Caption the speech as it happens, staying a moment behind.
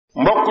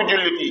mbokk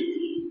jullit yi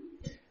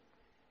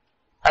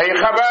ay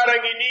xabaar a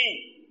ngi nii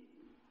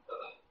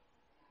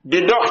di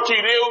dox ci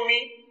réew mi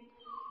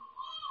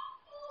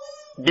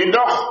di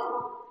dox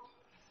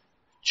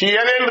ci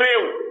yeneen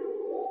réew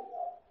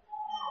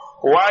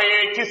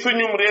waaye ci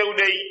suñum réew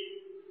day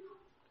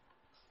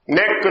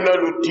nekk na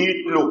lu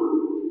tiitlu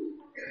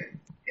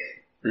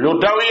lu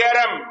daw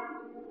yaram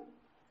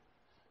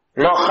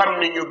loo xam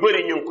ni ñu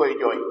bari ñu ngi koy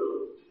jooy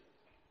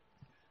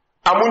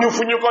amuñu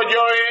fu ñu ko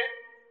jooyee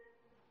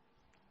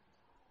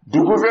du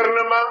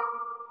gouvernement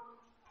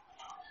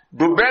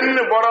du benn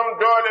borom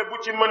doole bu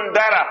ci mën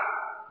dara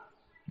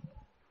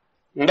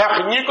ndax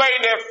ñi koy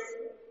def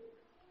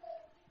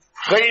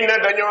xëy na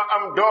dañoo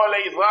am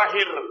dooley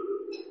zahir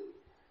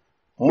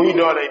muy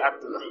dooley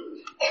àdduna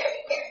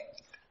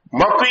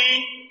mbokk yi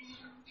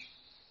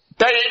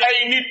tey ay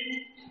nit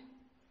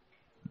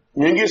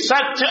ñu ngi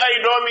sàcc ay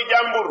doomi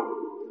jàmbur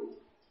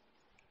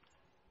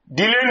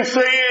di leen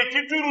sëyee ci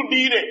turu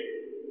diine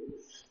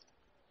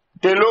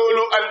te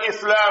loolu al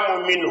islaamu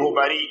minhu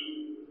bari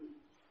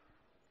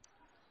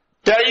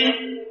tey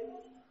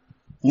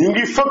ñu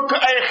ngi fëkk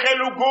ay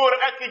xelu góor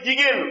ak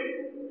jigéen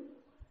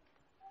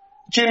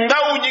ci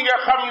ndaw ñi nga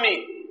xam ni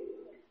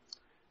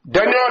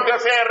dañoo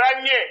defee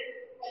ràññee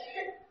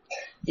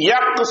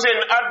yàq seen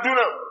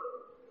adduna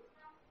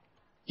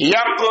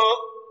yàq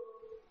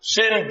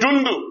seen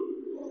dund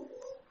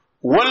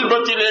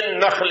walbati leen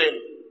nax leen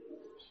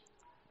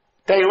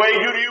tey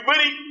waajur yu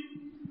bari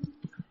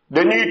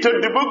dañuy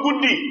tëdd ba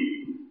guddi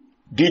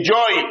di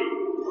jooy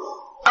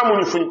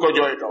amuñu fuñ ko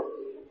jooytoo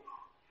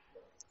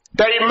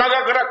tey mag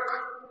ak rak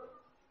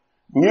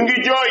ñu ngi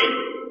jooy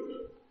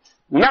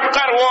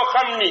naqar woo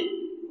xam ni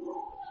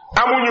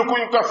amuñu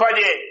kuñ ko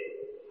fajee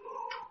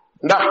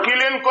ndax ki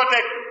leen ko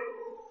teg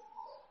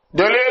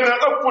da leen a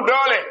ëpp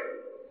doole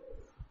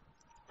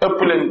ëpp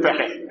leen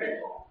pexe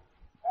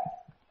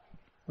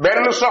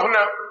benn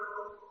soxna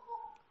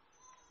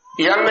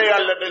yal na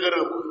yàlla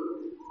dëgëral ko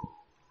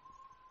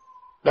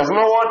daf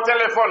ma woo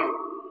téléphone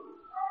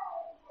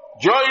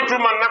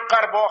jooytuma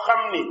naqar boo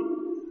xam ni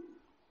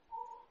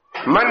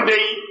man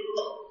dey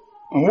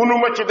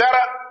munuma ci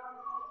dara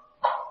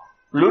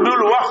lu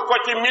dul wax ko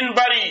ci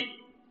minbar yi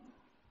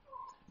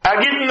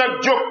ak it nag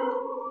jóg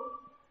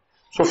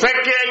su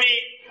fekkee ni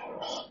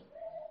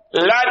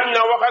laaj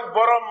na wax ak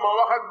borom ma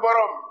wax ak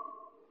borom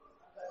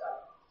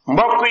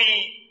mbokk yi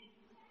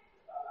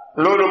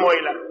loolu mooy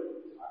la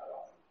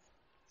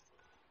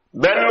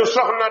benn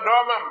soxna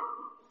doomam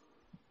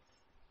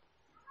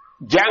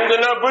jàng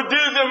na ba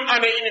deuxième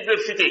année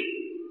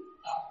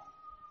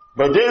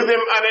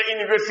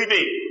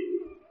université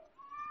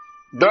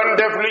doon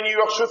def li ñuy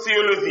wax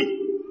sociologie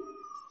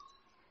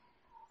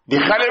di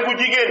xale bu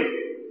jigéen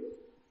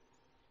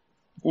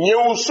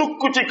ñëw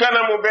sukk ci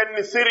kanamu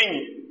benn sëriñ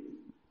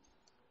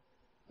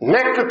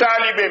nekk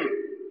taalibeem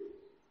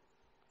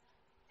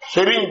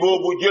sëriñ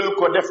boobu jël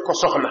ko def ko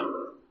soxna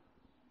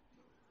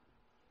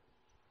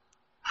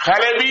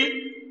xale bi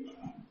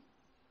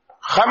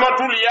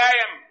xamatul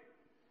yaayam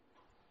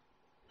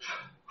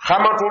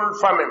xamatul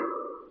famem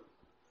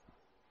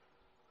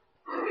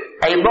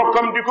ay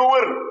bokkam di ko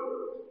wër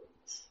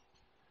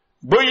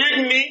ba yëg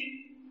ni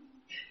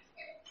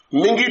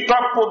mi ngi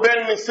topp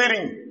benn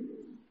sëriñ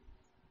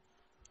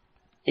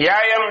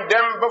yaayam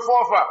dem ba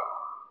foofa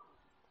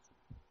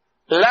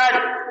laaj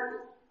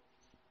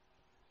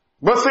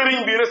ba sëriñ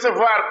bi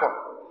recevoir ko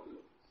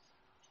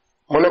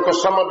mu ne ko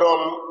sama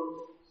doom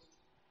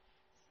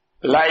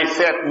laay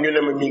seet ñu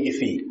ne ma mi ngi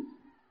fii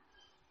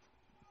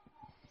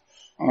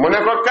mu ne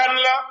ko kan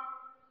la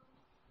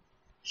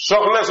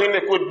soxna si ne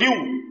ko diw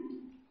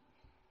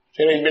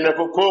sëriñ bi ne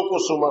ko kooku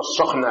suma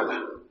soxna la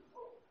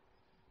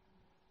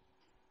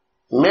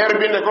mère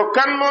bi ne ko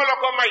kan moo la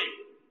ko may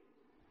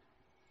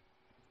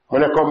mu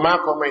ne ko maa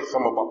ko may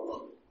sama bopp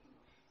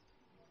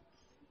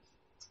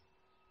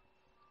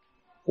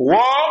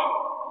woo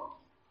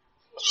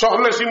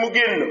soxna si mu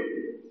génn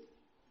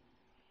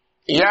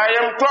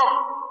yaayam toog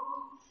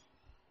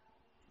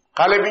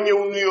xale bi ñëw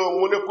nuyoo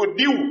mu ne ko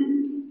diw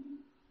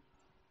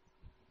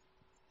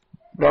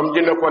doom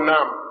ji ne ko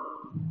naam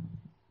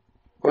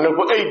mu ne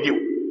ko ay diw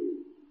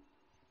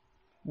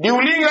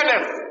lii nga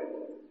def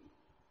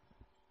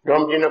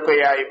doom ji ne ko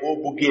yaay boo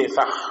buggee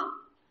sax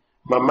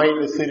ma may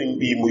la sëriñ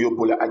bii mu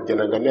yóbbu la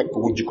àjjana nga nekk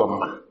wujj ko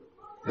man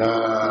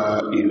laa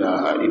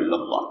ilaha illa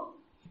allah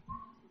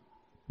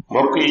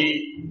mbokk yi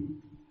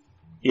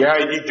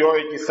yaay ji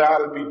jooy ci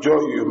saal bi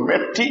jooy yu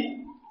metti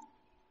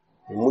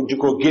mujj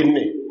ko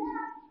génne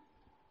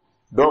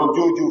doom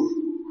jooju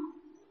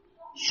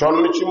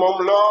sonn ci moom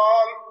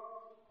lool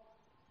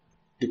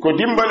di ko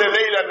dimbale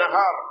layla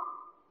nahaar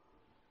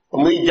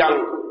muy jàng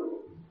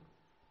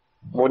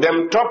mu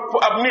dem topp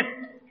ab nit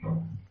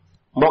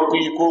mbokk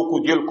yi kooku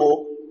jël ko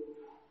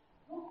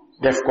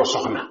def ko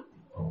soxna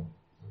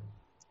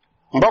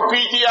mbokk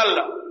yi ci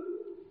yàlla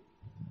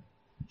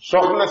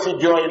soxna si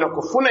jooy na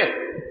ko fu ne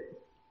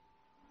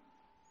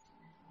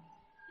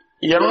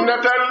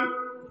yamnatan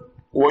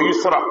wa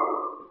yusra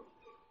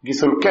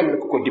gisul kenn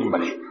ku ko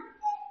dimbale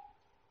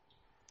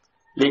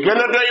li gën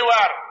a doy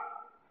waar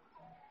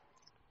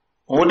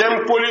mu dem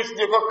police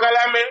di ko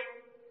kalame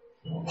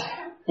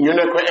ñu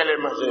ne ko elle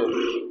est majeure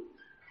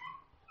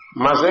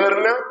majeur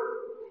na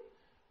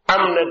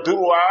am na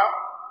droit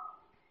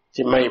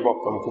ci may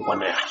boppam ku ko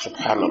neex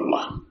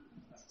subhanallah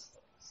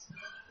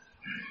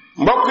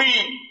mbokk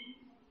yi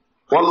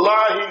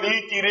wallahi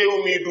lii ci réew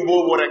mi du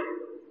boobu rek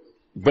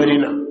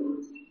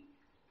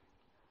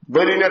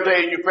bëri na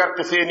tey ñu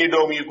perte seeni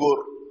doom yu góor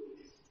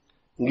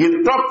ngir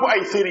topp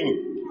ay sëriñ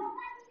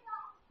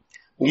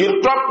ngir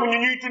topp ñu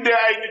ñuy tuddee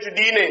ay nitu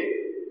diine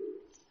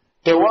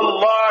te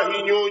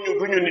wallahi ñooñu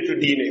duñu nitu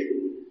diine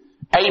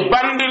ay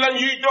bandi lañ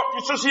yuy dox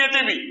ci société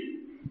bi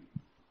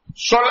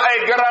sol ay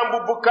garambu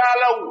bu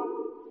kaalaw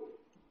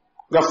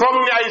nga foog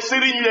ne ay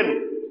sëriñ leen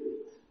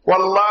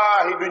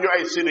wallahi duñu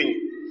ay sëriñ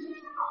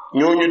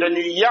ñooñu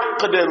dañuy yàq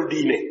deru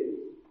diine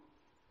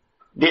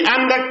di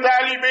ànd ak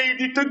taalibe yi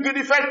di tëgg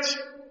di fecc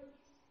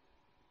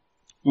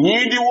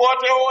ñii di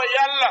woote woo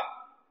yàlla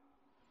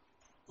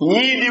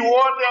ñii di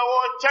woote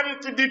woo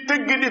cant di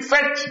tëgg di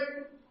fecc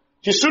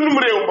ci sunum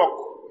réew mbokk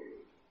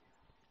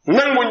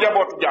nangu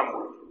njabootu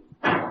jàmbur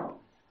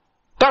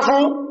tafu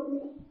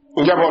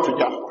njabootu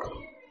jàmbur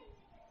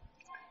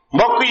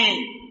mbokk yi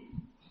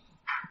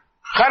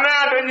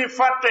xanaa dañuy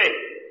fàtte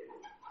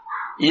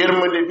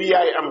yërmande bi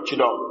yaay am ci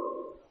doom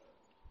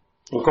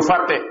ñu ko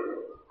fàtte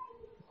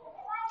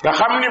nga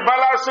xam ni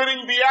balaa sëriñ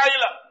bi yaay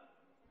la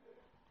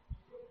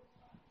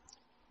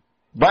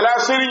balaa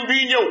sëriñ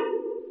biy ñëw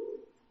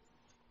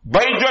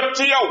bay jot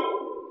ci yow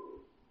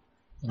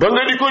ba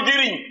nga di ko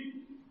jëriñ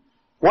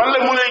wala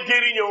mu lay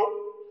jëriñoo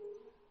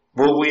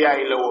boobu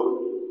yaay la woon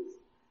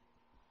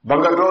ba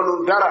nga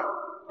doonul dara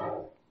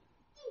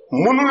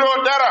munuloo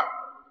dara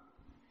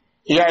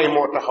yaay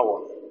moo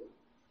taxawoon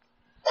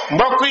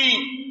mbokk yi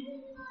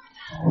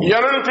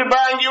yonent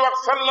baa ngi wax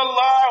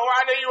sallallahu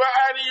alayhi wa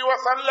alihi wa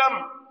sallam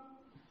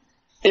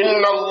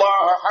inna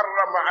allaha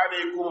harrama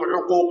alaykum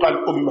uquqa al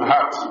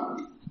ummahat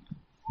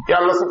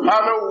yàlla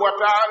subhanahu wa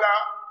taala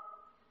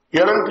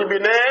yonent bi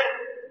ne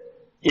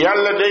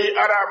yàlla day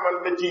araamal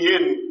na ci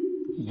yéen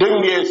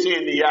dëngee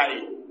seeni yaay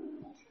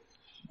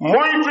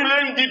moytu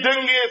leen di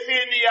dëngee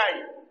seeni yaay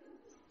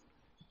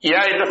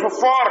yaay dafa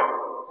foor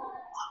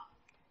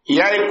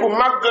yaay ku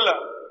màgg la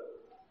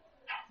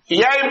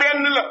yaay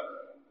benn la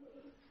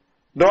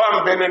doo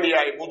am beneen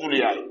yaay budul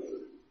yaay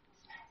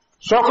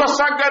soo ko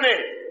sàgganee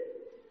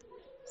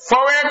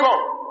fawee ko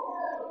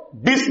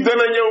bis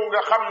dana ñëw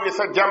nga xam ni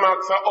sa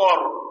jamaak sa or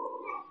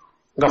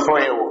nga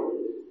fawee woo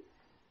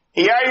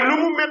yaay lu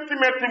mu metti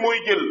metti mooy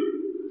jël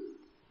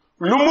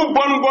lu mu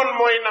bon bon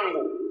mooy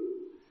nangu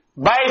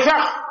bàyyi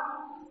sax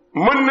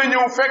mën na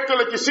ñëw fekk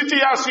la ci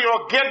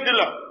situation gedd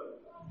la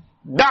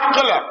dàq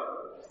la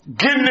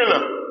génne la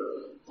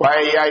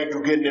waaye yaay du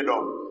génne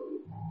doom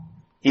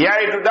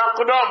yaay du dàq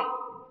doom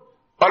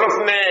olof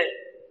ne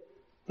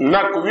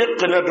nag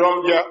wéq na doom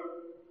ja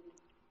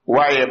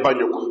waaye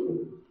bañu ko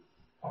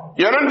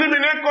yonent bi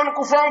nekkoon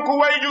ku fonk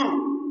wayjur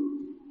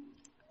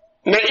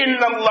ne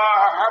inna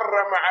allaha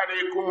harrama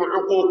alaykum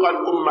uquqa al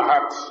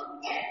ummahat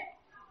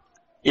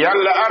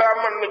yàlla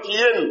araamal na ci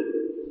yéen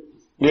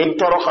ngeen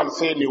toroxal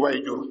seeni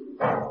wayjur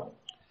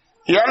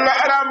yàlla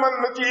araamal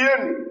na ci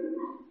yéen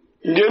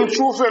ngeen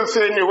suufel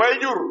seeni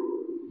wayjur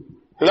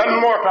lan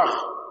moo tax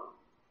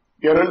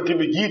yonent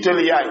bi jiital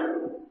yaay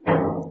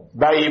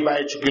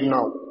bàyyi ci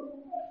ginnaaw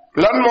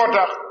lan moo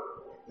tax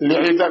li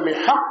idami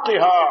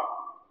xaqiha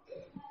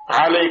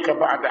alayka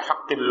baada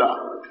xaqillah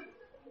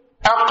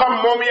aqam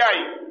moom yaay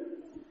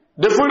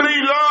dafa rëy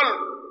lool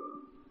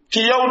ci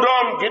yow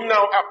doom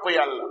ginnaaw àqu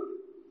yàlla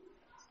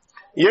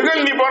yëgal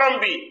ni borom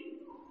bi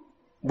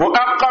bu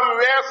aqam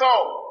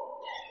weesoo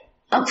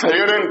ak sa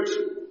yonent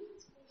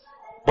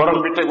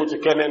borom bi tegu ci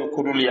keneen ku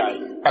dul yaay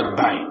ak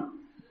baay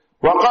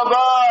wa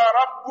qada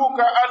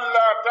rabbuka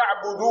alla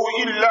ta'budu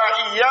illa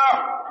iyyah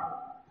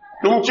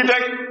dum ci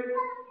teg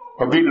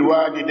wa bil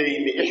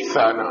walidayni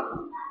ihsana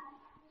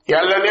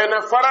yàlla nee na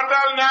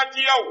faratal naa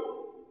ci yow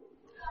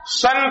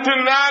sant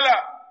naa la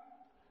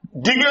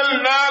digal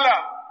naa la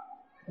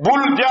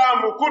bul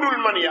jaamu kudul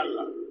man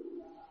yàlla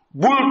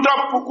bul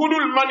topp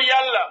kudul man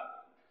yàlla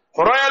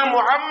royal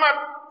muhammad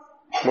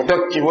mu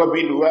teg ci wa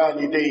bil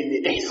walidayni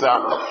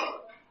ihsana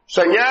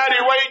sa ñaari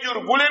wayjur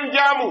bu leen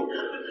jaamu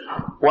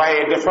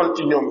waaye defal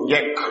ci ñoom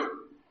njekk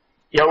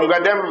yow nga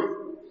dem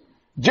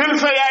jël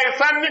sa yaay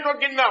sànni ko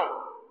ginnaaw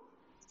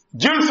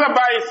jël sa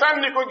baay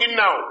sànni ko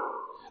ginnaaw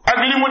ak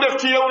li mu def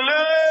ci yow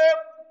lépp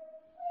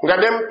nga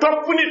dem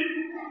topp nit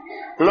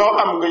loo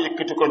am nga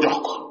yëkkati ko jox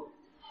ko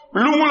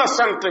lu mu la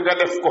sant nga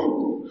def ko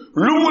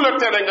lu mu la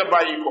tere nga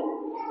bàyyi ko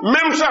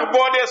même sax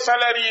boo dee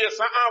salarié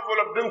sa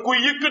enveloppe da nga koy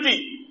yëkkati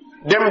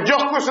dem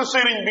jox ko sa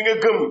sëriñ bi nga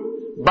gëm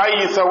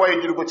bàyyi sa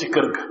wayjur ko ci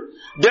kër ga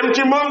dem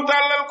ci moom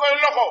tàllal koy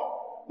loxo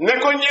ne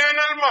ko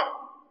ñaanal ma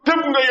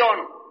tëb nga yoon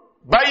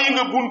bàyyi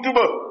nga buntu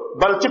ba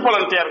bal ci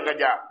palanteer nga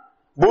jaar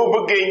boo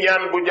bëggee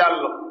ñaan bu jàll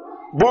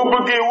boo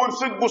bëggee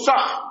wërsëg bu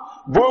sax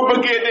boo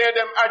bëggee dee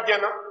dem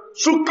àjjana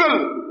sukkal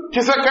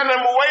ci sa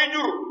kanamu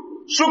wayjur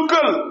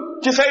sukkal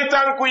ci say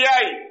tànku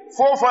yaay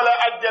foofa la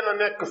àjjana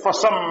nekk fa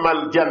sammal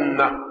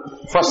janna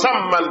fa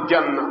sammal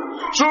janna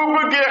soo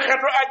bëggee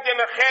xetu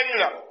àjjana xeeñ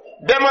la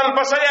demal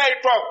ba sa yaay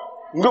toog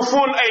nga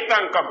fóon ay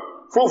tànkam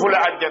foofu la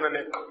àjjana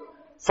nekk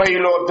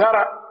fayloo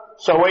dara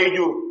sa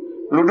wayjur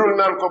lu dul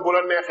naan ko bu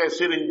la neexee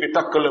sëriñ bi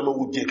takk la ma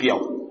wujjeek yow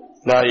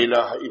laa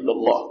ilaha illa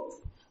allah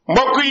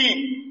mbokk yi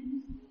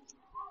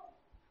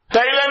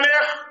tey la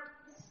neex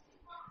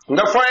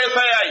nga foye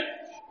sa yaay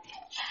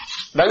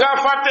da ngaa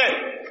fàtte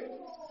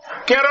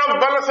keroog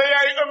bala sa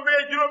yaay ëmbee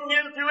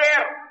juróom-ñeenti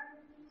weer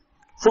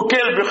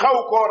fukkeel bi xaw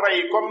koo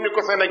rey comme ni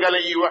ko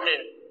sénégalais yi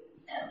waxee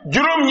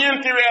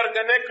juróom-ñeenti weer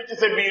nga nekk ci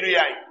sa biiru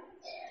yaay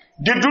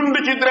di dund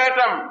ci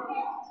deretam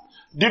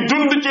di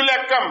dund ci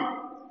lekkam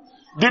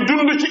di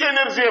dund ci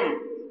énergie am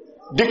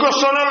di ko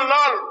sonal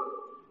lool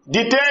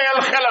di teeyal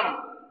xelam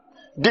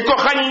di ko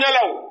xañ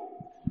nelaw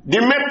di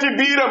metti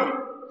biiram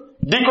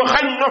di ko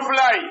xañ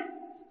noflaay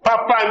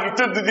papa ngi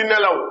tëdd di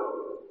nelaw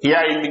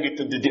yaay mi ngi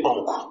tëdd di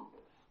onk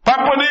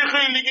papa day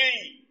xëy liggéey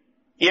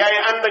yaay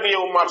ànd ak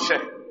yow marché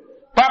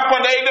papa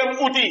day dem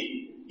uti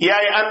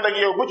yaay ànd ak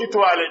yow ba ci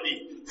toilette yi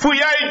fu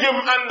yaay jëm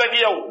ànd ak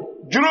yow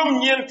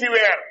juróom-ñeenti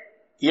weer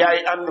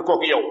yaay ànd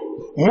kook yow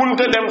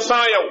munta dem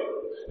sans yow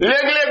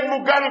léeg-léeg mu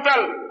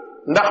gàntal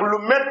ndax lu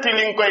metti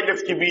li nga koy def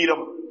ci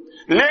biiram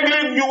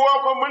léeg-léeg ñu woo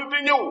ko mënta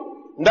ñëw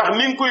ndax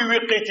ni nga koy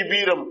wéqee ci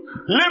biiram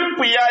lépp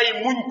yaay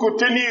muñ ko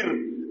tenir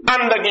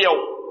ànd ak yow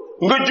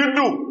nga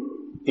juddu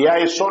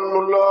yaay sonn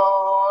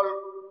lool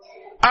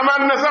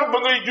amaan na sax ba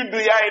ngay juddu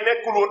yaay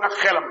nekkul woon ak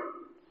xelam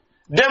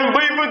dem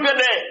bay bëgg a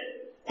dee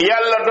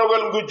yàlla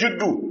dogal nga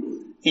juddu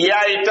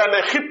yaay tane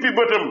xippi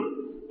bëtam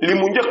li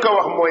mu njëkk a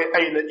wax mooy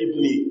ayna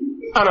ibni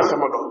ana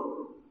sama doom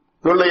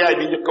loolu la yaay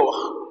di njëkk a wax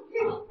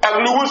ak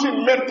lu wasin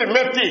metti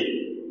metti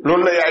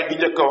loolu la yaay di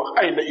njëkk a wax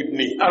ayna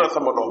ibni ana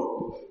sama doom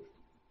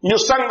ñu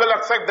sangal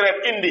ak sa deret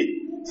indi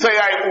sa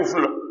yaay uuf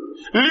la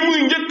li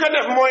muy njëkk a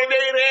def mooy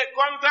day ree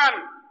kontaan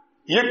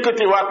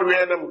yëkkati waat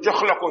weenam jox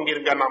la ko ngir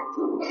nga namp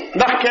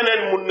ndax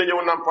keneen mun na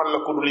ñëw nampal la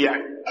ko dul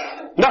yaay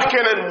ndax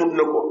keneen mun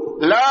na ko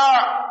laa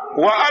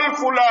wa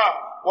alfu laa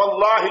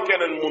wallahi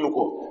keneen munu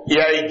ko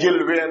yaay jël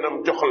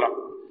weenam jox la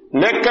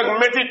nekk ak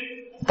métit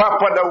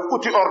papa daw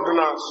uti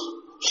ordonnance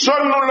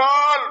sonn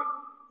lool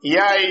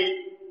yaay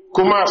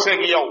commencé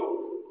ak yow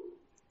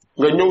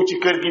nga ñëw ci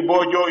kër gi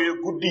boo jooyee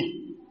guddi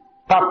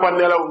papa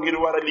nelaw ngir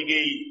war a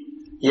liggéeyi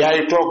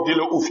yaay toog di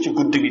la uuf ci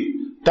guddi gi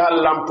taal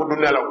lamp du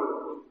nelaw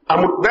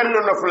amut benn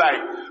noflaay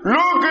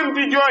loo gën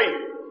di jooy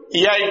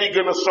yaay di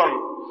gën a sonn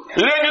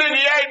léeg-léeg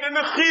yaay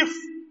dana xiif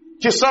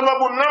ci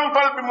sababu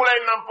nampal bi mu lay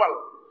nampal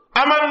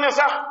amal na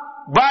sax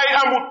baay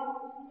amut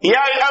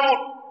yaay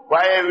amut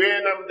waaye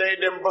weenam day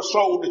dem ba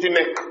soow du ci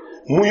nekk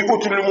muy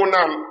uti lu mu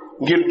naan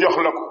ngir jox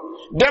la ko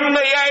dem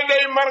na yaay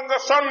day mar nga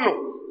sonn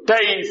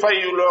tey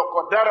fayuloo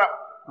ko dara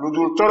lu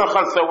dul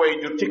toroxal sa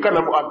wayjur ci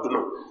kanamu àdduna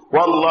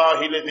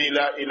wallahi ladi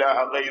la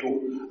ilaha gayru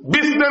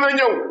bis dana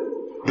ñëw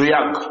du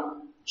yàgg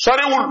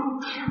soriwul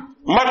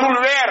matul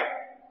weer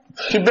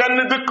ci benn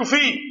dëkk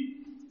fii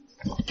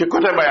ci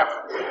côté Bayax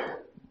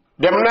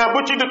dem naa ba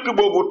ci dëkk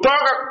boobu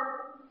toog ak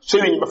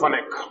sëriñ ba fa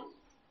nekk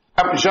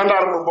ab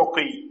gendarme mbokk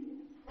yi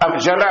ab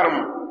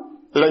gendarme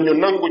la ñu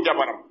nangu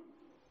jabaram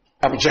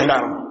ab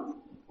gendarme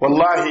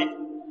wallahi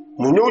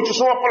mu ñëw ci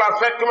suma place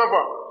fekk ma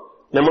fa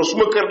ne ma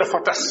suma kër dafa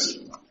tas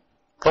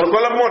kon ko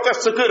la moo tas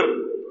sa kër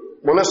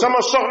mu ne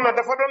sama soxna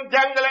dafa doon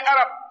jàngale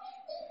arab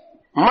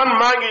man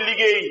maa ngi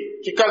liggéey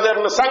ci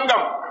caserne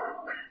sangam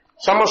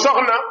sama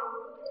soxna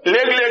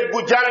léeg-léeg bu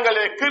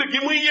jàngalee kër gi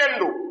muy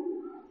yendu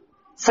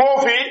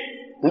foofi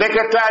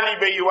ndeke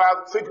taalibe yi waa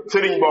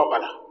sëriñ booba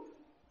la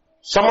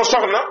sama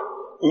soxna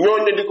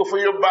ñooñu di ko fa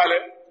yóbbaale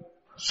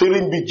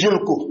sëriñ bi jël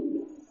ko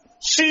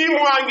 6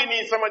 mois ngi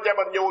nii sama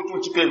jabar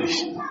ñëwatul ci kër gi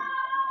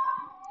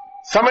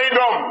samay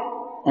doom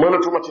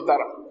mënatuma ci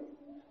dara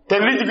te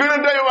li gën a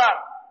doy waar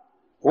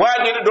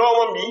waa ji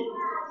doomam bi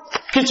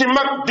ki ci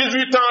mag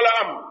 18 ans la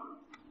am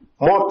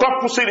moo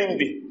topp sëriñ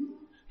bi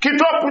ki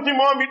topp ci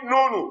moom it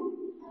noonu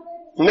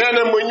nee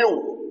na ma ñëw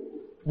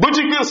ba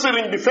ci kër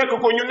sëriñ bi fekk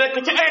ko ñu nekk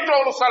ci ay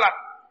toolu salaat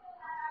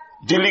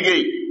di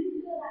liggéey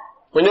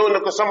ma ñëw ne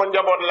ko sama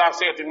njaboot laa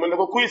seeti mu ne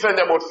ko kuy sa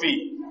njaboot fii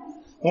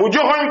mu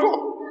joxoñ ko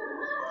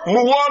mu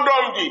woo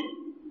doom ji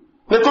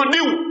ne ko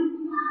diw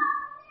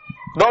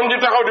doom ji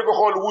taxaw di ko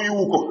xool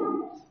wuyuwu ko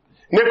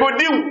ne ko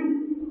diw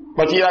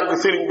ba ci yàgg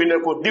sëriñ bi ne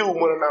ko diw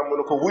mu ne naam mu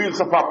ne ko wuyul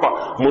sa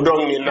papa mu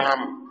doon ni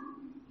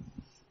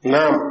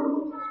naam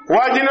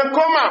waa ji ne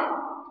comment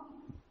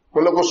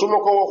mu ne ko su ma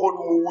ko waxoon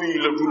mu wuy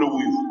la du la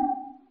wuyu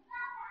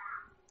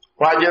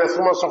waa ji ne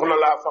su ma soxla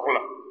laa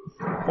soxla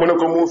mu ne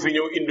ko moo fi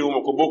ñëw indiwuma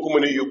ko boo ko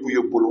mënee yóbbu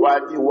yóbbul waa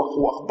ji wax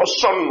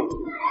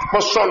ba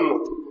sonn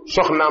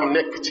soxnaam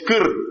nekk ci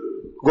kër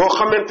goo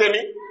xamante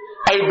ni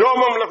ay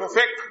doomam la fa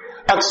fekk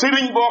ak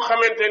sëriñ boo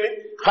xamante ni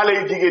xale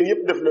yu jigéen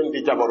yépp def leen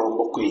di jabaroo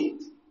mbokk yi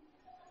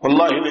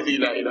wallahi ladi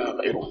la ilaha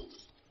gayru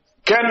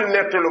kenn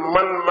nettalu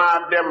man maa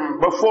dem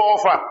ba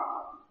foofa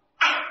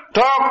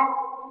toog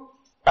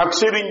ak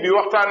sëriñ bi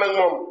waxtaan ak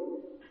moom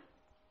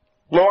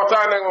ma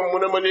waxtaan ak moom mu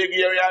ne ma léegi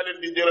yow yaa leen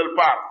di jëlal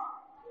paar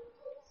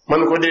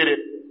man ko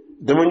déedéet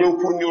dama ñëw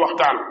pour ñu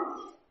waxtaan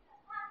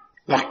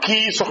ndax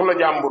kii soxna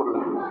jàmbur la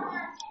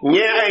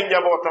ñee ay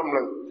njabootam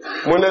lañ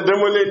mu ne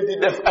dama leen di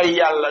def ay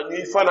yàlla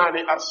ñuy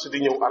fanaani ars di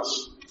ñëw ars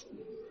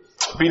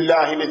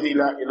billahi ladi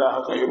la ilaha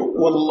gayru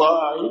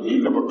wallahi lii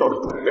dama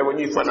tontu dama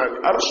ñuy fanaani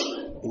ars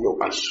di ñëw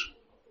ars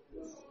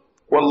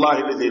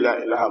wallahi ladi la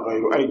ilaha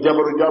gayru ay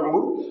jabaru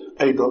jàmbur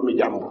ay doomi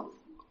jàmbur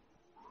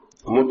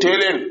mu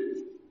teeleen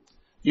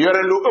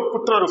yore lu ëpp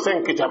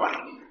 35 jabar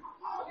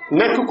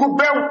nekk ku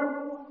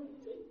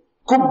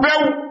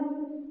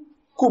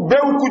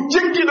bew ku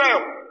jéggi dayo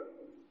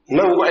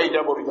nangu ay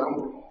jabaru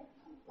jàmbur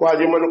waa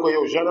ji ma ne ko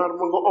yow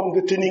gendarme nga homme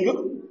de tenue nga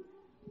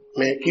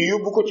mais kii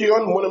yóbbu ko ci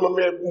yoon mu ne ma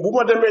mais bu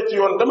ma demee ci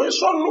yoon damay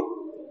sonn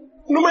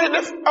nu may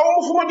def awma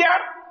fu ma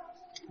jaar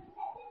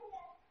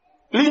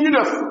lii ñu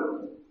def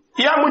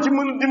yaa ma ci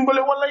mën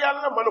dimbale wala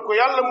yàlla ma ne ko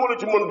yàlla moo la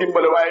ci mën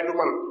dimbale waaye du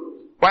man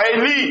waaye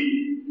lii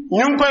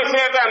ñu ngi koy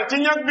seetaan ci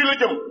ñag bi la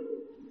jëm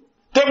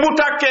te bu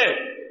tàkkee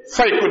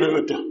fay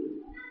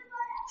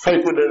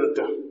ko dana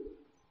të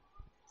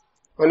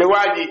ma ne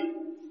waa ji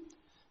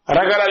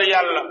ragalal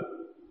yàlla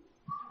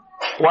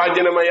waa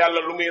ji ne ma yàlla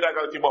lu muy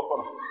ragal ci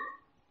boppam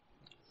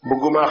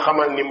bëgguma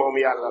xamal ni moom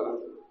yàlla la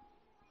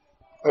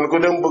man ko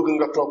dem bëgg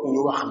nga toog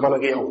ñu wax man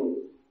ak yow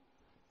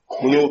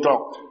mu ñëw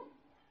toog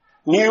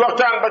ñuy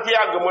waxtaan ba ci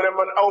yàgg mu ne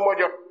man aw ma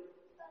jot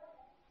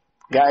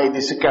gaa yi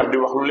di sikkar di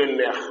wax lu leen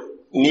neex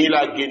nii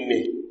laa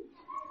génnee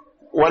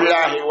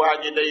wallahi waa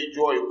ji day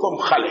jooy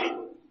comme xale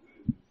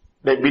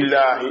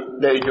billahi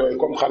day jooy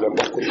comme xale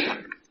mbokk yi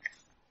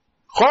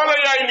xoola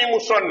yaay ni mu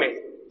sonne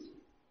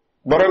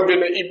borom bi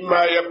ne imma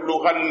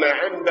yablughanna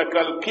indaka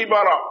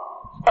alkibara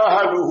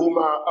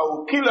ahaduhuma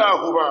aw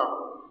kilahuma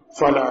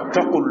fala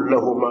taqul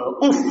lahuma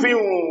uffin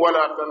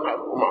wala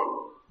tanharhuma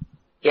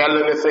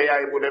yàlla ne sa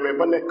yaay bu demee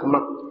ba nekk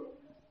mag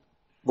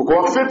bu ko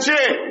wax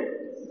feccee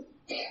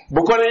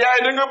bu ko ne yaay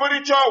da nga bëri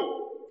coow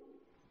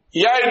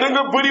yaay da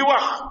nga bëri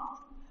wax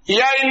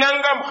yaay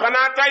nangam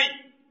xanaa tey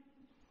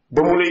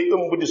ba mu lay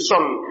ëmb di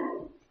sonn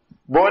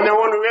boo ne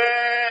woon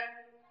wee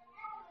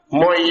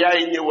mooy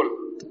yaay ñëwal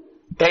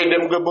tey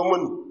dem nga ba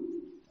mën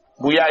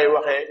bu yaay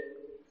waxee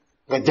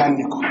nga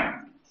jànni ko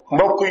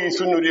mbokk yi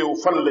suñu réew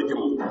fan la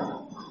jëm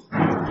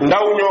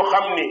ndaw ñoo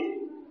xam ni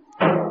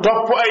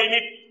topp ay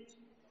nit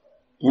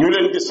ñu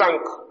leen di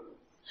sànq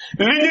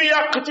li ñu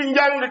yàq ci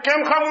njàng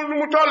kenn xamul nu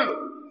mu toll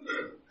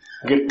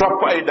ngir topp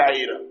ay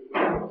daayira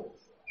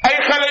ay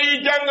xale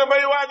yi jàng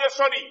bay waaj a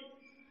sori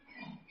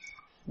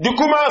di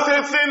commencé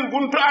seen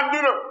buntu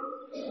àdduna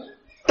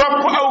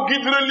topp aw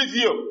guide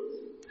religieux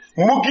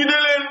mu gide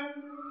leen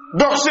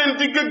dox seen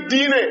digg ak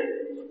diine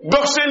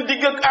dox seen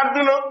digg ak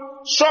àdduna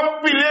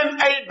soppi leen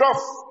ay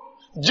dof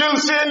jël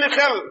seeni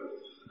xel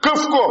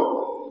këf ko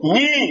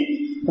ñii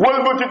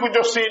wëlbatiku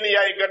jox seeni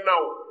yaay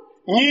gannaaw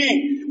ñii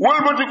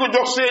wëlbatiku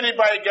jox seeni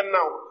baay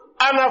gannaaw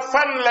ana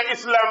fan la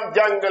islam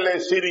jàngale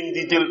sëriñ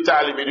di jël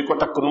taalibe di ko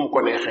takk nu mu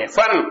ko neexee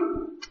fan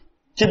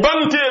ci ban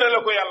téere la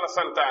ko yàlla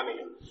santaane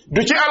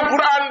du ci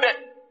alquran de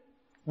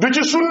du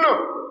ci sunna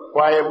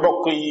waaye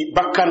mbokk yi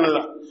bakkan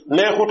la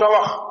neexut a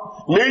wax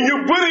mais ñu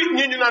bëri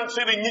ñi ñu naan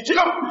sëriñ ñi ci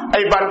ëpp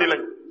ay bandi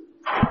lañ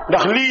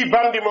ndax lii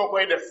bandi moo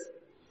koy def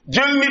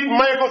jël nit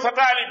may ko sa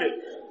taalibe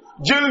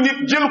jël nit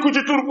jël ko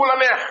ci tur bu la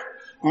neex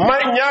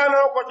may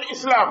ñaanoo ko ci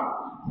islam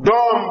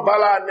doom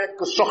balaa nekk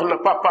soxna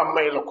papaam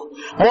may la ko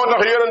moo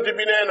tax yonent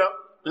bi nee na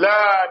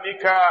laa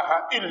nikaaha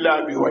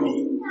illa bi wali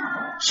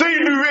sëy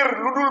du wér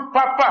lu dul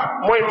papa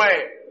mooy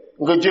maye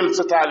nga jël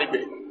sa taalibe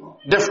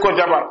def ko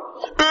jabar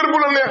heure bu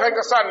la neexee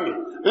nga sànni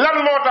lan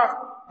moo tax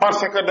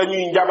parce que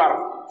dañuy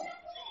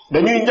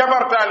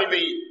njabar taalibe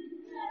yi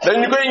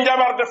dañu koy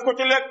njabar def ko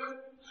ci lekk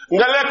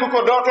nga lekk ko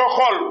dootoo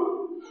xool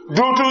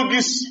dootoo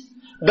gis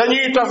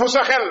dañuy tafu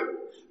sa xel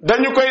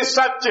dañu koy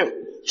sàcc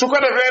su ko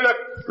defee nag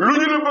lu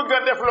ñu la bëgg a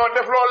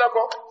defloo la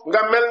ko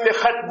nga mel ni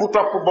xaj bu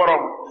topp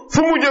borom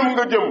fu mu jëm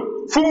nga jëm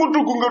fu mu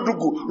dugg nga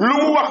dugg lu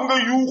mu wax nga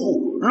yuuxu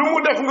lu mu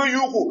def nga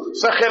yuuxu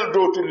sa xel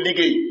dootul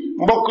liggéey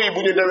mbokk yi bu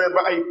ñu demee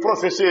ba ay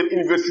professeur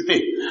université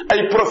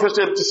ay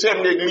professeur ci seen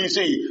néeg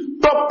lycée yi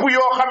topp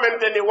yoo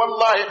xamante ni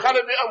wallahi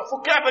xale bi am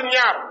fukki at ak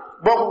ñaar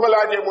boo ko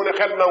laajee mu ne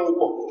xel nangu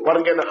ko war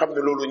ngeen a xam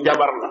ne loolu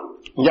njabar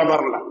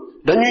la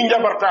dañuy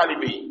njabar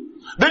taalibe yi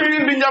dañuy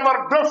indi njabar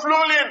dof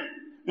loo leen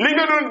li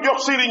nga doon jox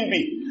sëriñ bi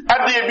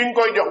addiye bi nga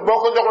koy jox boo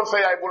ko joxoon sa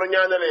yaay bu la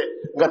ñaanalee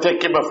nga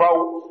tekki ba faaw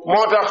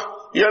moo tax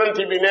yonent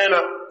bi nee na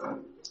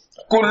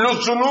kullu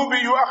zunubi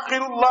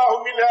yuaxiru llahu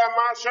minha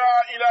ma shaa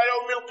ila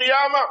yawmi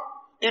alqiyama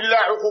illa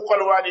xuquqa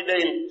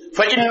alwalidain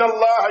fa inna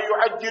allaha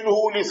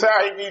yuajjiluhu li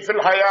saahibi fi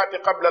lxayaati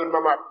qabla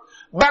almamat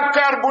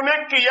bàkkaar bu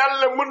nekk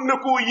yàlla mën na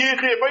koo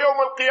yéexee ba yowm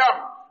alqiyam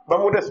ba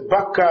mu des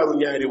bàkkaaru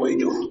ñaari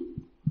wayjur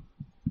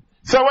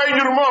sa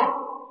wayjur moom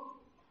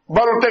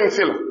balu teng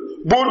si la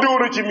boo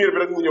dóoru ci miir bi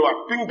rek mu ñëwaat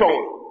ping pong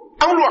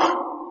amul wax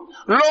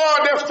loo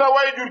def sa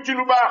wayjur ci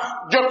lu baax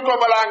jot ko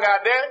balaa ngaa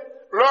dee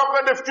loo ko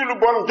def ci lu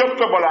bon jot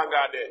ko balaa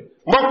ngaa dee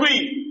mbokk yi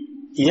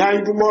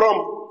yaay du moroom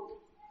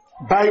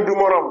baay du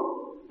moroom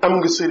am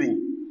nga sëriñ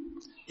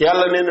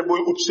yàlla nee na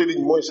booy ut sëriñ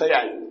mooy sa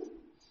yaay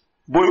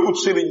booy ut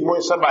sëriñ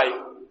mooy sa baay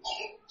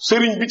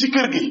sëriñ bi ci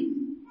kër gi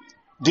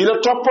di la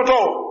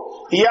toppatoo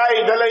yaay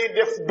da lay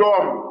def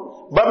doom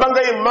ba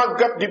ngay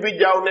màggat di bi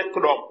jaaw nekk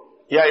doom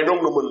yaay dong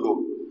nga mën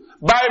loolu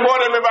bàyyi boo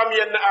demee ba am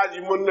yenn âge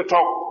yi mën na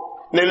toog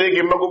ne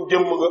léegi magum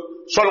jëmm nga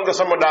sol nga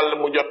sama dàll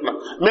mu jot la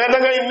mais da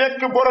ngay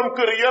nekk borom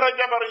kër yara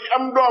jabar yi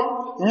am doom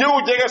ñëw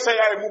jege sa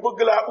yaay mu bëgg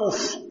laa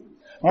uuf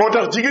moo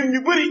tax jigéen ñu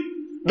bëri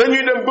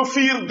dañuy dem ba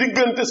fiir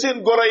diggante seen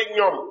goro yi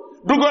ñoom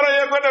du goro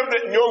yee ko def de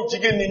ñoom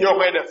jigéen ñi ñoo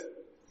koy def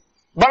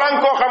balaa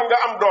nga koo xam nga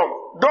am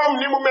doom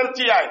ni mu mel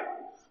ci yaay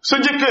sa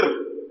jëkkër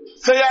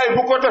sa yaay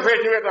bu ko tafee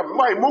ci wetam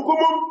waaye moo ko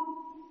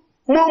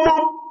moom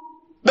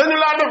dañu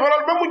laa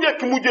defaral ba mu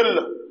jekk mu jël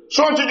la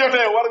soo ci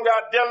jotee war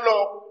ngaa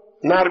delloo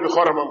naar bi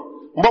xoromam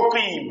mbokk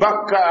yi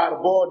bàkkaar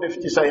boo def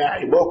ci sa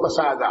yaay boo ko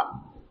saagaa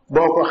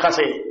boo ko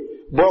xasee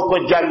boo ko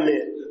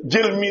jàllee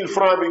jël 1000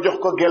 francs bi jox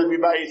ko gel bi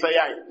bàyyi sa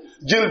yaay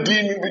jël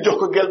 10 000 bi jox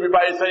ko gel bi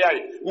bàyyi sa yaay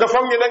nga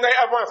foog ni da ngay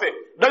avancé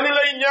dañu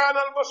lay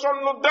ñaanal ba sonn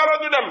dara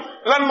du dem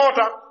lan moo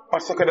tax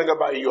parce que da nga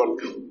bàyyi yoon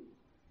bi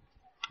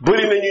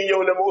bëri na ñuy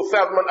ñëw ne ma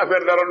oustaz man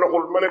affaire dara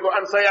doxul ma ne ko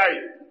an sa yaay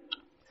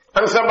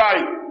an sa baay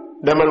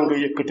demal nga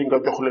yëkkati nga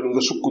jox leen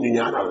nga sukk ñu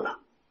ñaanal la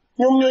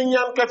ñoom ñooy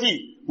ñaankat yi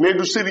mais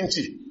du sëriñ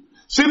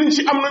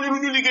si am nañu lu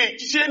ñu liggéey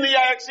ci seeni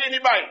yaay ak seeni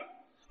baay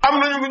am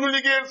nañu lu ñu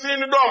liggéeyal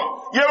seeni doom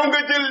yow nga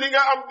jël li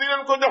nga am di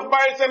leen ko jox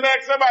bàyyi sa ndey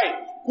ak sa baay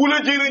ku la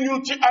jëriñul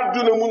ci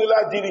àdduna munu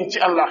laa jëriñ ci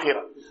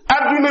àllaaxira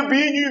àdduna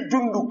bii ñuy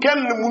dund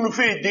kenn munu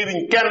fee jëriñ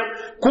kenn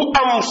ku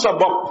am sa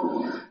bopp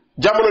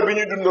jamono bi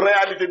ñuy dund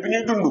réalité bi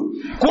ñuy dund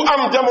ku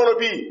am jamono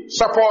bi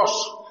sa poos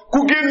ku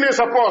génnee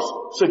sa poos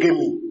sa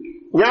gémmiñ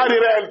ñaari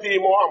réalité yi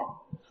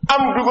moo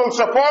am dugal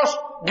sa poos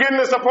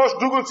génne sa poos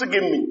dugal sa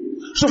gémmiñ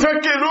su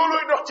fekkee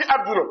loolooy dox ci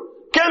àdduna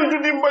kenn du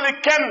dimbali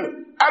kenn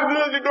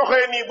àdduna di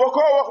doxee nii ba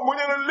koo wax mu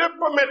ne la lépp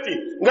a metti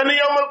nga ni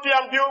yawmal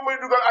qiyaam di yow may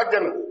dugal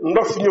àjjana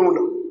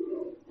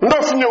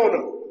ndof ñëw na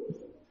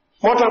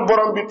moo tax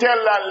borom bi teel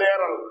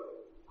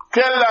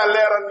laa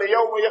leeral ne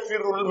yawma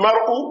yafiru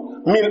almaru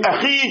min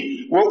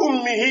axiihi wa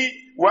ummihi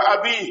wa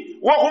abiihi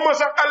waxuma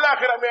sax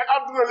àllaaxira mais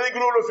àdduna léegi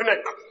loolu fi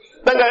nekk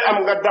da ngay am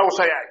nga daw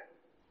sa yaay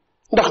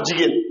ndax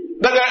jigéen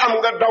da ngay am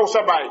nga daw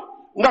sa baay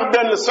ndax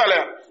benn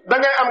salaire da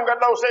ngay am nga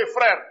daw say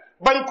frère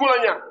bañ ku la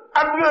ñaan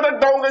àdduna rek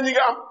daw nga ñi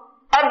nga am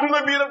àdduna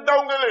bii rek daw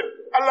nga leen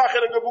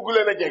àllaaxira nga bëgg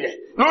leen a jege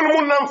loolu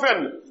mun na am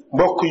fenn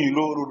mbokk yi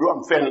loolu du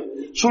am fenn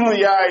sunu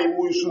yaay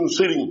muy sunu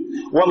sëriñ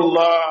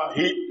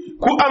wallahi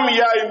ku am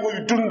yaay muy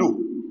dund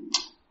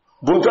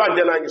buntu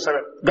àjjanaa ngi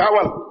sawet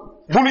gaawal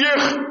bul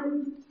yéex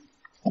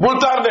bul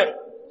tardé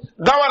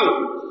dawal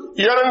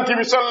yonent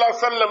bi sallallahu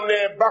alayhi wa sallam ne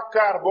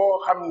bàkkaar boo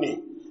xam ni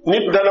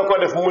nit dana ko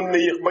def mën na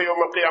yéex ba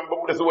yowmal qiyaam ba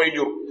mu des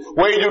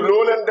wayjur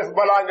loo leen def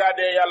balaa ngaa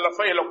dee yàlla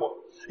fay la ko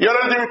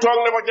yonent bi toog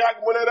na ba jaag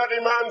mu ne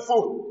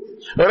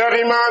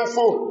raxima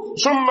anfu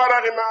summa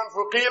raxima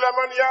anfu qiila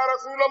man ya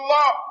rasul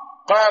allah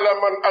qaala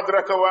man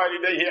adraka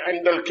walidayhi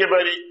inda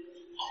alkibari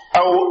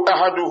aw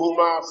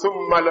ahaduhuma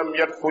summa lam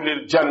yadxul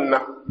aljanna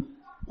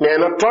nee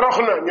na torox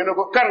na ñu ne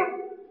ko kan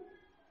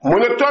mu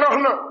ne torox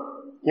na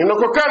ñu ne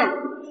ko kan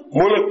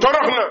mu ne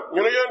torox na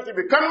ñu ne yonent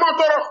bi kan moo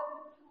torox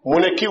mu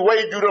ne ki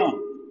wayjuram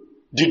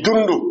di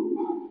dund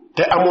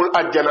te amul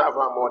àjjana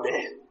avant moo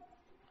dee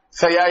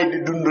sa yaay di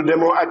dund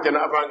demoo àjjana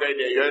avant ngay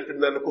dee yonent bi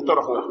ne ku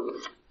torox nga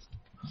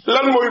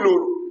lan mooy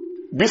loolu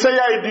bi sa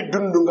yaay di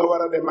dund nga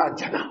war a dem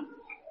àjjana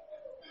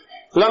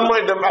lan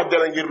mooy dem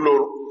àjjana ngir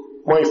loolu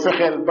mooy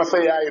fexeel ba sa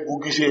yaay bu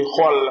gisee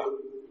xool la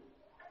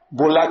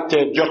bu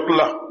laajtee jot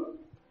la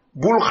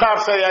bul xaar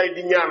sa yaay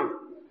di ñaan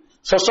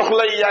sa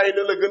soxlay yaay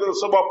na la gënal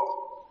sa bopp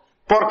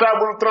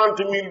portable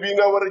 30 000 bi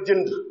nga war a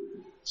jënd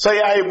sa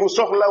yaay bu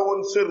soxla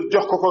woon sër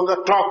jox ko nga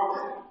toog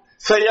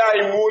sa yaay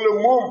moo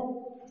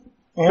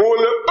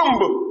la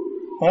ëmb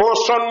moo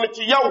sonn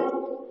ci yow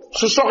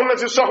su soxla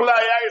si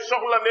soxlaa yaay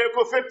soxla nee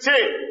ko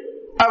fettee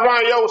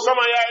avant yow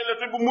sama yaay la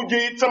te bu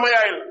mujjee it sama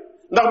yaay la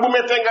ndax bu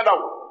mettee nga daw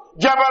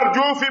jabar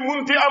joofi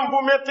munti am bu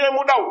mettee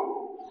mu daw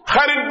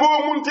xarit boo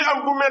munti am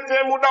bu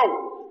mettee mu daw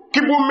ki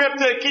bu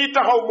mettee kii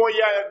taxaw mooy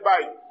yaay ak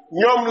baay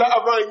ñoom la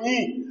avant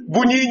ñii bu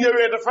ñii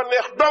ñëwee dafa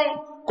neex dong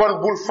kon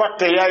bul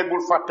fàtte yaay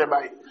bul fàtte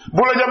baay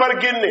bu la jabar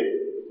génne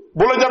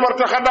bu la jabar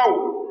tax a daw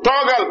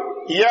toogal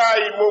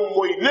yaay moom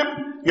mooy lépp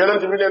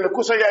yonent bi nee na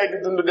ku sa yaay di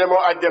dund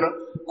demoo àjjana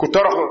ku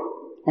torox la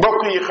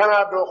mbokk yi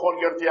xanaa doo xool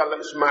yonent yàlla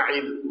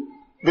Ismaayil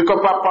bi ko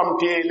papam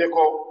téye ne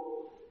ko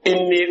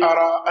inni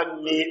ara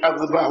anni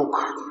azbahuk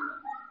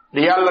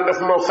yàlla daf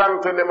ma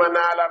sant ne ma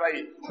naa la rey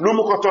lu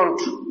mu ko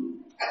tontu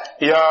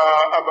yaa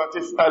abati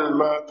if'al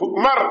ma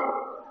tu'mar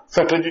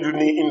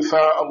satajiduni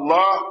insha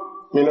allah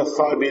min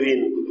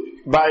as-sabirin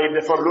bàyyi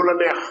defal lu la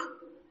neex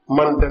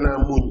man danaa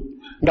muñ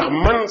ndax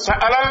man sa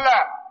alal la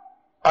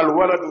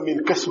alwaladu min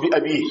kasbi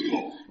abi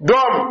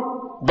doom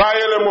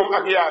bàyyi la moom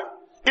ak yaay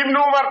ibnu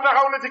umar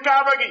taxaw na ci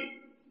kaaba gi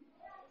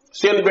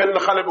seen benn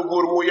xale bu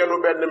góor mu yenu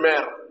benn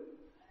meer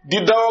di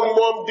daw ak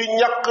moom di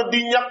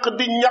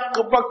ñaq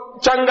ba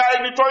càngaay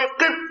di tooy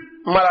xib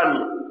malaan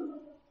mi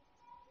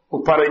bu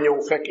pare ñëw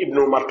fekk ibnu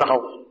umar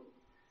taxaw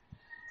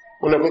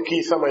mu ne ko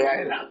kii sama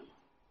yaay la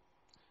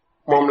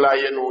moom laa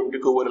yenu woon di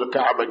ko wëral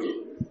kaaba gi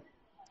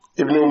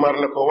ibnu umar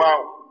ne ko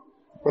waaw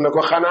mu ne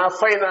ko xanaa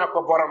fay naa ko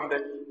borom de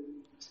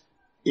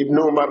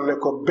Ibnu Umar ne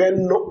ko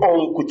benn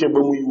onku ca ba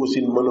muy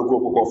wusin mën a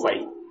googu ko fay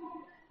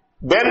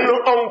benn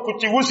onku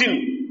ci wusin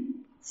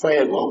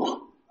faye goo ko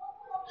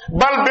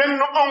bal benn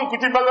onku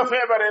ci ba nga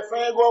feebaree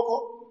faye goo ko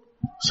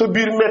sa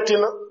biir metti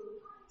na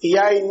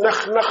yaay nax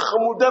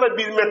xamul dara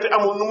biir metti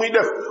amul nu muy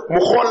def mu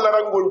xool la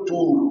rangoon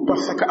tuuru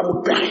parce que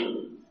amul pexe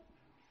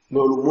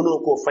loolu mënoo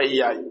koo fay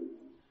yaay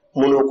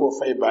mënoo koo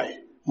fay baay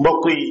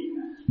mbokk yi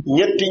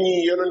ñetti ñi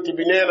yonent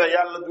bi nee na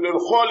yàlla du leen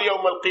xool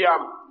yawmal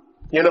qiyaam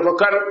ñu ne ko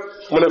kan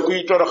mu ne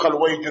kuy toroxal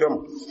way juram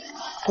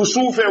ku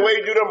suufe way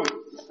juram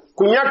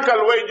ku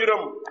ñàkkal way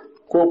juram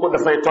kooku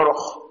dafay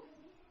torox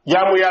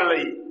jaamu yàlla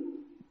yi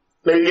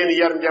nañ leen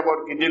yar njaboot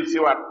gi del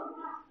siwaat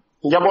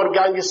njaboot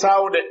gaa ngi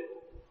saaw de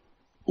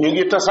ñu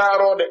ngi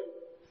tasaaroo de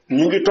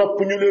ñu ngi topp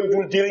ñu leen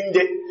dul jëriñ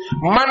de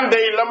man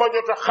day la ma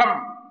jot a xam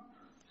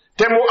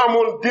te mu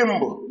amoon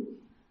démb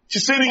ci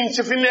sëriñ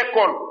si fi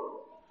nekkoon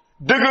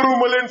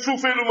dëgëruma leen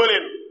suufeeluma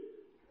leen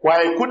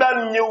waaye ku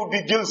daan ñëw di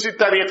jël si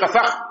tariqa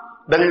sax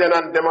dañ la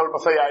naan demal ba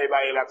sa yaay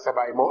bàyyi la ak sa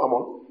baay moo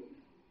amoon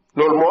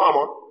loolu moo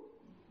amoon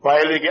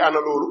waaye léegi ana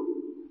loolu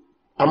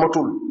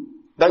amatul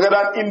da nga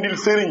daan indil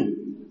sëriñ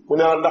mu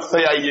ne la ndax sa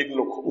yaay yéeg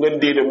na ko ngeen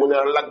déedéet mu ne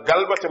la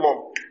laggal ba te moom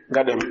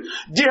nga dem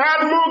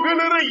jihaad moo gën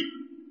a rëy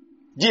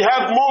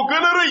jihaad moo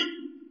gën a rëy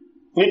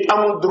nit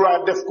amul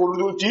droit def ko lu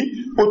dul ci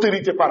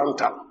autorité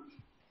parentale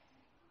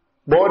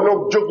boo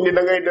noog jóg ni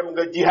da ngay dem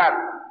nga jihaad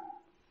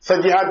sa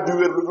jihaad du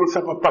wér lu dul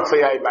sa papa ak sa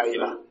yaay bàyyi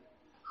la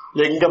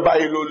léegi nga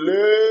bàyyi loolu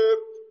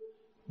lépp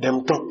dem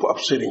topp ab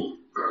sëriñ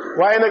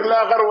waaye nag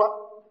laa xarwa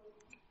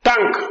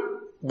tànk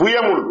bu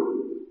yemul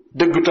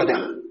dëgg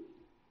tojal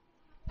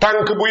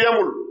tànk bu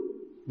yemul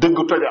dëgg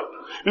tojal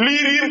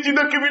lii riir ci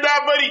dëkk bi daa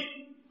bari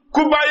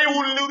ku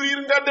bàyyiwul lu riir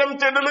nga dem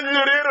te danañ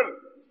la réeral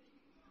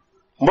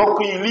mbokk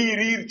yi lii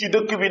riir ci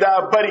dëkk bi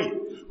daa bari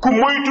ku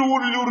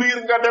moytuwul lu riir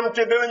nga dem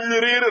te danañ la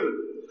réeral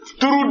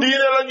turu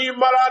diine la ñuy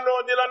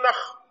malaanoo di la nax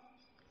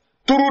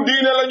turu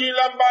diine la ñuy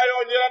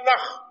làmbaayoo di la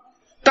nax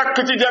takk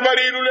ci jabar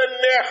yi lu leen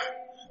neex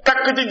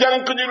takk ci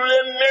jànq ji lu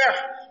leen neex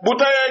bu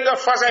tayee nga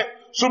fase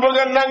su bëgg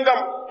a nangam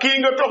kii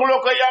nga toxloo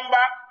ko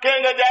yamba kee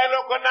nga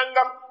jaayloo ko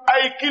nangam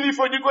ay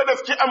kilifa di ko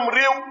def ci am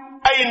réew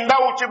ay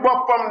ndaw ci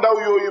boppam ndaw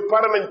yooyu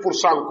pare nañ pour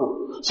sànku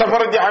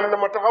safara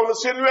jahannama taxaw na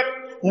seen wet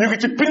ñu ngi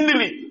ci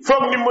pindili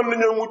foog ni mën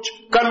nañoo mucc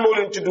kan moo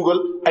leen ci dugal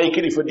ay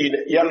kilifa diine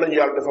yàlla nañu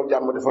yàlla defal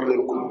jàmm defal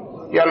leen ko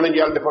yàlla nañu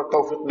yàlla defal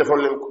tawfiq defal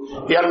leen ko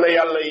yàlla na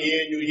yàlla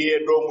yee ñu yee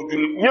doomu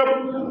jullit ñëpp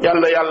yàlla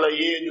na yàlla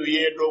yee ñu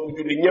yee doomu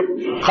jullit ñëpp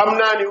xam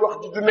naa ni wax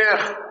ji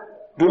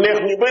du neex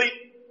ñu bari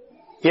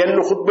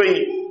yenn xutba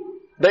yi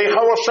day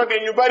xaw a choqué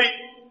ñu bari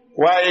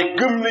waaye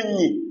gëm nañ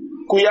ñi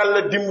ku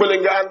yàlla dimbale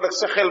nga ànd ak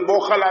sa xel boo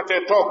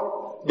xalaatee toog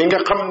di nga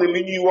xam ne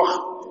li ñuy wax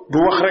du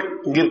wax rek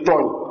ngir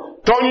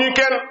tooñ ñu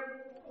kenn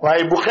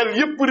waaye bu xel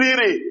yépp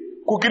réeree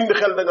ku gindi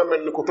xel da nga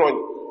mel ni ku tooñ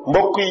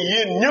mbokk yi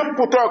yéen ñépp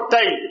toog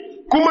tey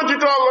ku ma ci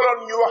toogaloon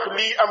ñu wax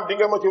lii am di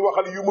nga ma ci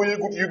waxal yu ma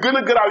yëgut yu gën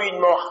a garaaw yiñ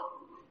ma wax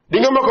di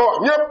nga ma ko wax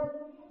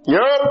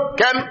ñépp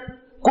kenn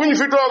kuñ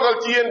fi toogal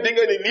ci yéen di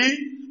nga ne lii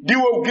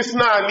diwam gis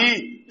naa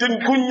lii te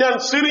kuñ ñaan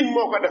sëriñ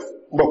moo ko def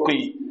mbokk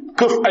yi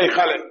këf ay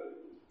xale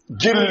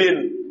jël leen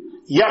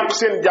yàq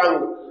seen jàng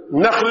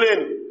nax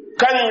leen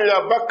kañ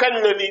la ba kañ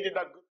la lii di dagg